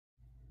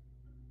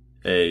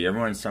Hey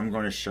everyone, so I'm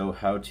going to show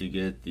how to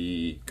get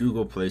the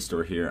Google Play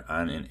Store here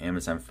on an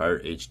Amazon Fire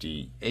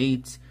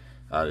HD8.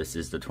 This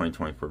is the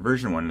 2024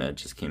 version, one that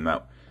just came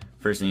out.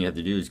 First thing you have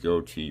to do is go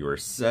to your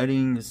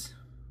settings,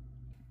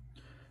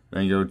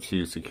 then go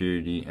to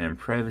security and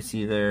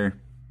privacy there,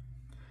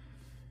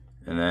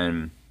 and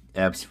then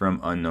apps from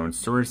unknown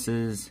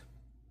sources.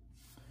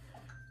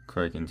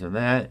 Click into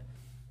that,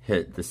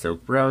 hit the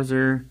Silk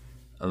browser,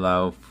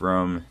 allow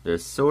from the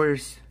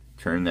source.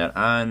 Turn that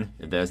on.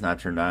 If that's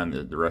not turned on,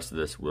 the rest of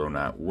this will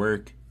not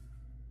work.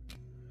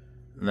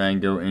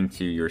 Then go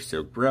into your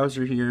Silk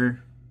browser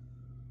here.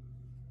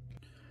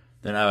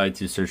 Then I like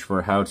to search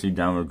for how to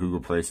download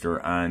Google Play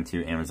Store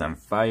onto Amazon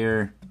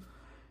Fire.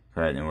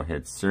 Go ahead and we'll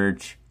hit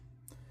search.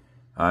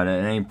 At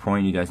any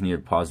point you guys need to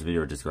pause the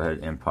video, just go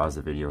ahead and pause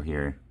the video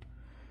here.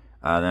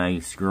 Then I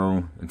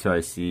scroll until I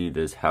see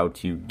this How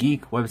to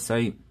Geek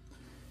website.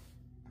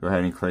 Go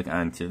ahead and click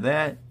onto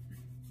that.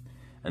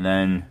 And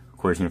then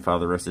of course, you can follow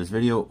the rest of this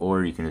video,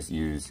 or you can just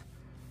use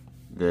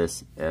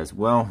this as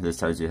well. This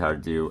tells you how to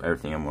do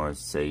everything I'm going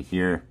to say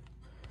here.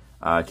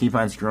 Keep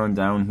on scrolling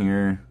down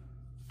here.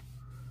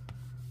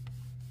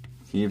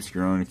 Keep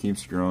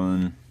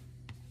scrolling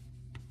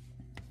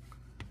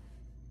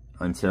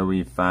until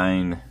we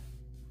find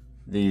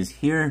these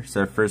here.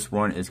 So the first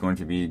one is going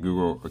to be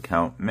Google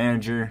Account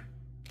Manager.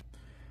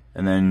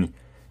 And then,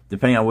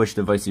 depending on which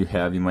device you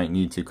have, you might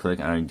need to click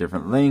on a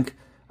different link.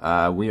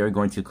 We are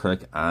going to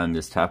click on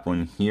this top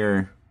one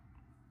here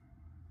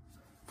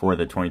for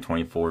the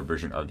 2024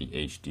 version of the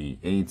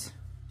HD8.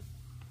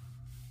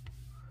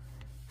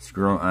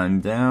 Scroll on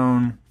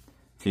down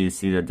till you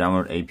see the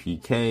download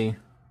APK.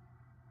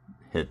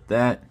 Hit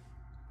that.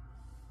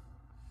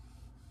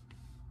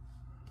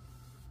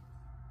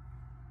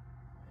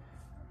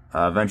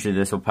 Eventually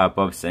this will pop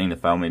up saying the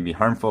file may be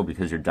harmful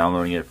because you're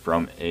downloading it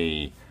from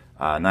a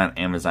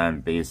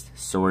non-Amazon based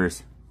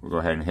source. We'll go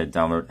ahead and hit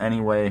download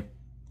anyway.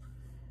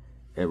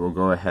 It will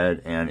go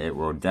ahead and it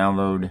will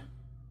download.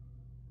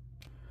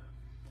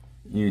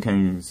 You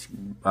can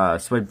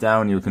swipe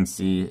down, you can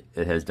see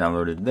it has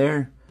downloaded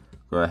there.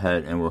 Go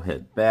ahead and we'll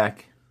hit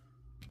back.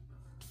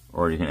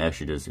 Or you can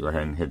actually just go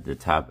ahead and hit the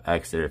top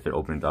X there if it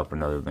opened up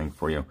another link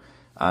for you.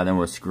 Then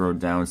we'll scroll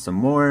down some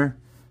more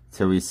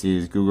till we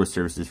see Google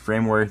Services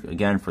Framework.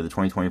 Again, for the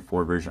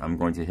 2024 version, I'm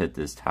going to hit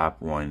this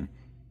top one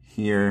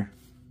here.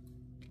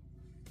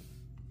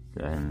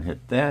 Go ahead and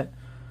hit that.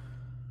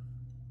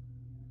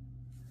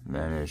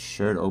 Then it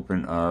should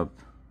open up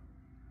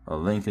a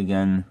link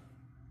again.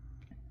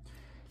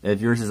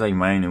 If yours is like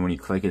mine and when you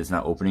click it, it's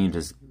not opening,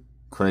 just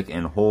click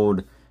and hold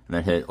and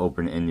then hit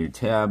open in new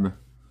tab.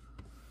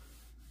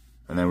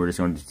 And then we're just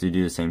going to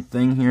do the same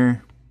thing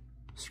here.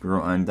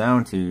 Scroll on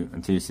down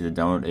until you see the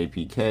download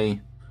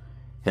APK.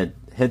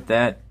 Hit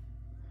that.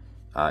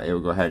 It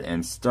will go ahead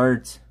and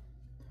start.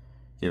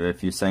 Give it a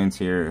few seconds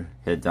here.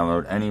 Hit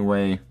download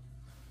anyway.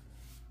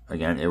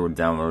 Again, it will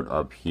download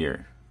up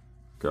here.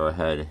 Go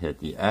ahead and hit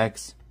the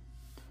X.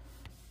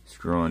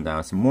 Scrolling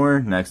down some more.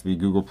 Next will be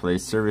Google Play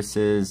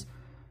Services.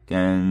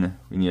 Again,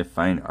 we need to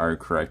find our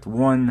correct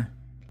one.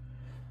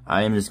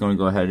 I am just going to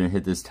go ahead and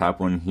hit this top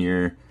one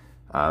here.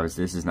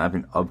 This has not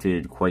been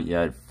updated quite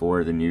yet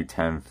for the new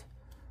 10th,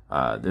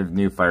 the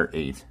new Fire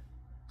 8.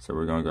 So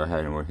we're going to go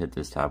ahead and we'll hit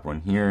this top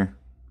one here.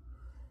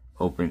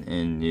 Open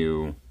in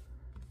new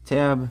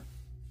tab.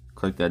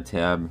 Click that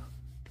tab.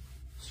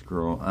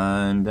 Scroll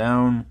on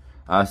down.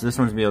 So this one's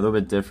going to be a little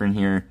bit different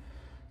here.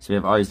 So we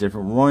have all these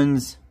different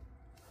ones.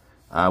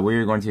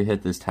 We're going to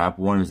hit this top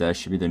one because that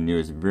should be the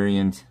newest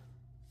variant.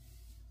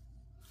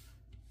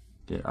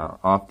 Get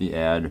off the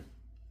ad.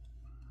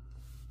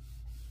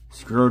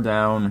 Scroll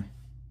down.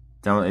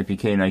 Download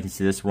APK. Now you can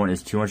see this one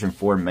is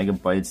 204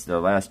 megabytes. The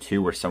last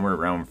two were somewhere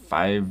around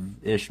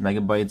 5-ish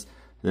megabytes.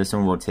 This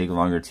one will take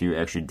longer to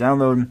actually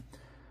download.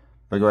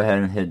 But go ahead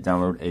and hit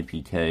download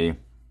APK.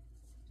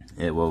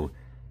 It will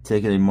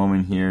take a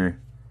moment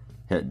here.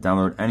 Hit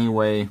download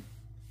anyway.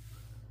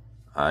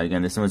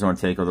 Again, this one's going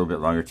to take a little bit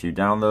longer to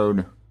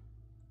download.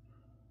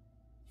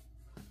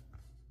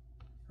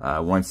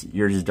 Once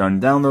yours is done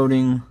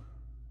downloading,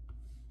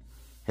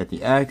 hit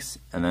the X,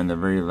 and then the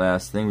very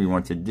last thing we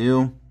want to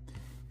do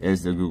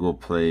is the Google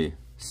Play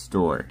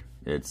Store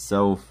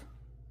itself.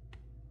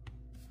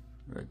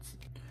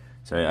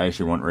 Sorry, I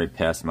actually went right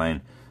past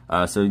mine.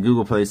 So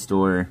Google Play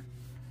Store,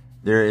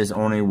 there is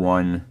only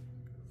one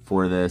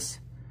for this.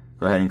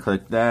 Go ahead and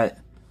click that.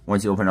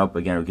 Once you open up,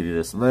 again, it'll give you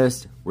this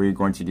list where you're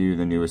going to do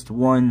the newest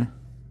one.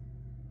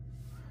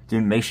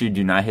 Make sure you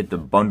do not hit the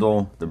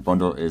bundle. The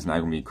bundle is not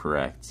going to be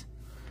correct.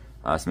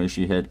 So make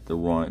sure you hit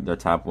the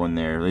top one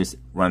there. At least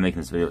when I'm making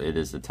this video, it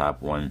is the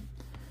top one.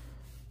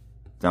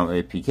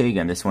 Download APK.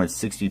 Again, this one is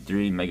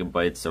 63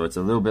 megabytes, so it's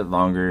a little bit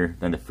longer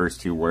than the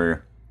first two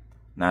were.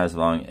 Not as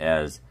long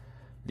as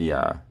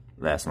the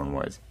last one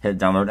was. Hit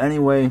download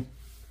anyway.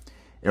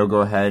 It'll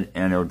go ahead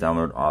and it'll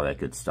download all that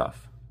good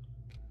stuff.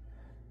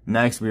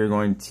 Next, we are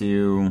going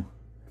to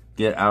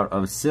get out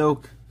of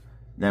Silk.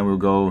 Then we'll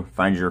go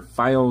find your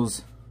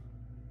files.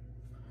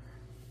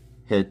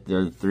 hit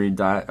the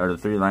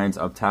three lines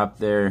up top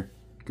there,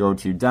 go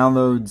to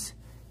downloads,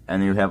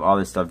 and you have all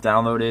this stuff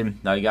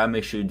downloaded. Now you gotta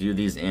make sure you do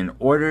these in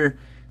order,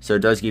 so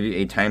it does give you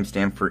a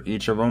timestamp for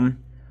each of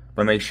them,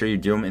 but make sure you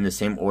do them in the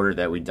same order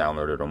that we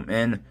downloaded them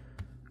in.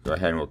 Go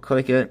ahead and we'll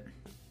click it,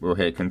 we'll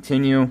hit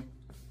continue,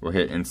 we'll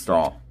hit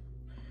install.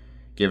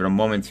 Give it a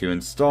moment to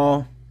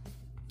install,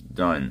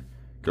 done.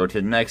 Go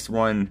to the next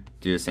one,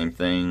 do the same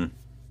thing,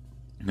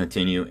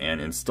 continue and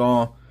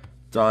install,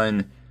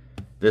 done.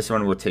 This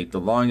one will take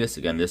the longest,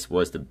 again this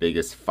was the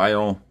biggest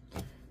file.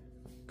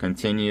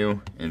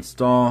 Continue,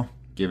 install,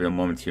 give it a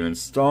moment to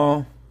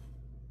install.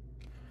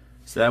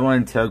 So that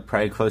one took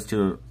probably close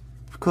to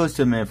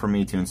a minute for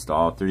me to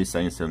install, 30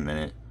 seconds to a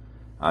minute.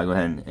 I'll go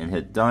ahead and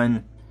hit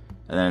done.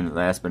 And then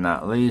last but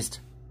not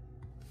least,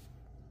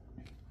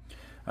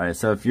 alright,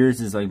 so if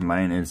yours is like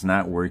mine and it's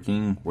not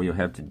working, what you'll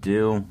have to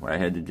do, what I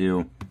had to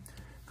do,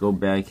 go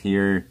back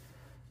here,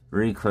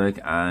 re-click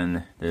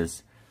on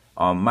this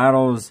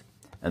models,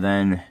 and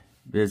then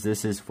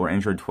this is for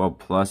Android 12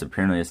 Plus.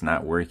 Apparently it's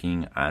not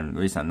working on, at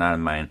least not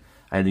on mine.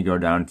 I had to go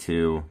down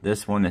to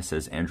this one that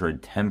says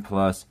Android 10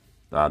 Plus,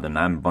 the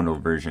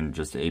non-bundled version,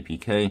 just the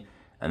APK,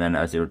 and then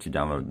I was able to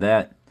download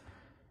that,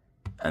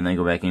 and then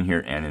go back in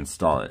here and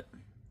install it.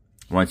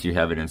 Once you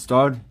have it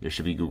installed, it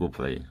should be Google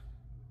Play.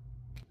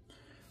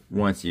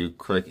 Once you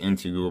click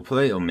into Google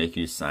Play, it'll make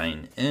you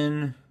sign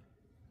in.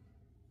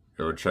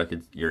 It'll check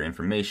your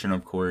information,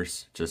 of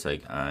course, just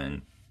like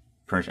on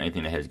pretty much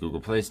anything that has Google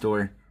Play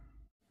Store.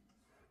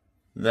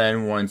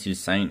 Then once you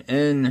sign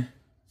in,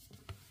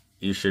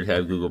 you should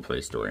have Google Play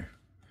Store.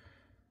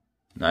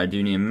 Now I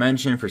do need to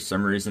mention, for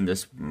some reason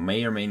this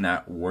may or may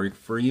not work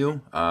for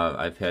you.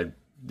 I've had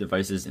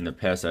devices in the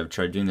past I've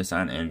tried doing this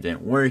on and it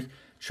didn't work.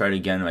 Tried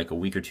again like a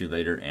week or two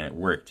later and it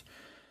worked.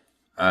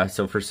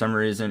 So for some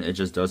reason it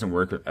just doesn't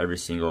work with every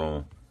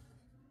single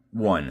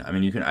one. I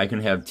mean, I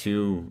can have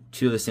two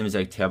of the same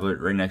exact tablet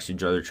right next to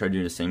each other, try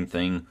doing the same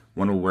thing.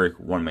 One will work,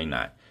 one may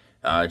not.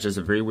 It's just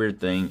a very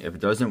weird thing. If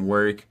it doesn't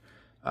work,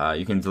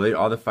 you can delete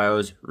all the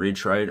files,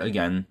 retry it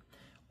again,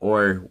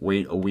 or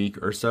wait a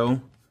week or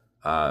so,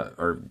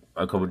 or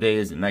a couple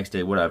days, the next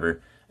day,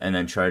 whatever, and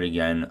then try it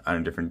again on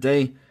a different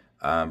day.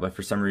 But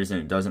for some reason,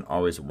 it doesn't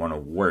always want to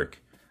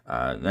work.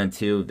 Then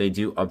too, they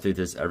do update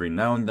this every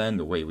now and then,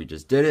 the way we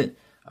just did it.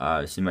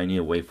 So you might need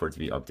to wait for it to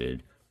be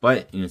updated.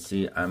 But you can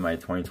see on my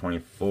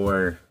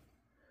 2024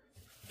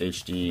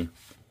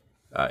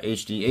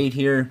 HD8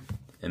 here,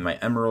 in my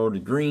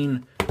emerald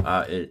green,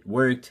 it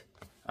worked.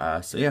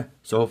 So yeah,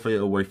 so hopefully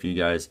it'll work for you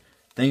guys.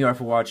 Thank you all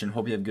for watching.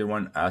 Hope you have a good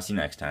one. I'll see you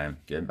next time.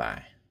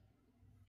 Goodbye.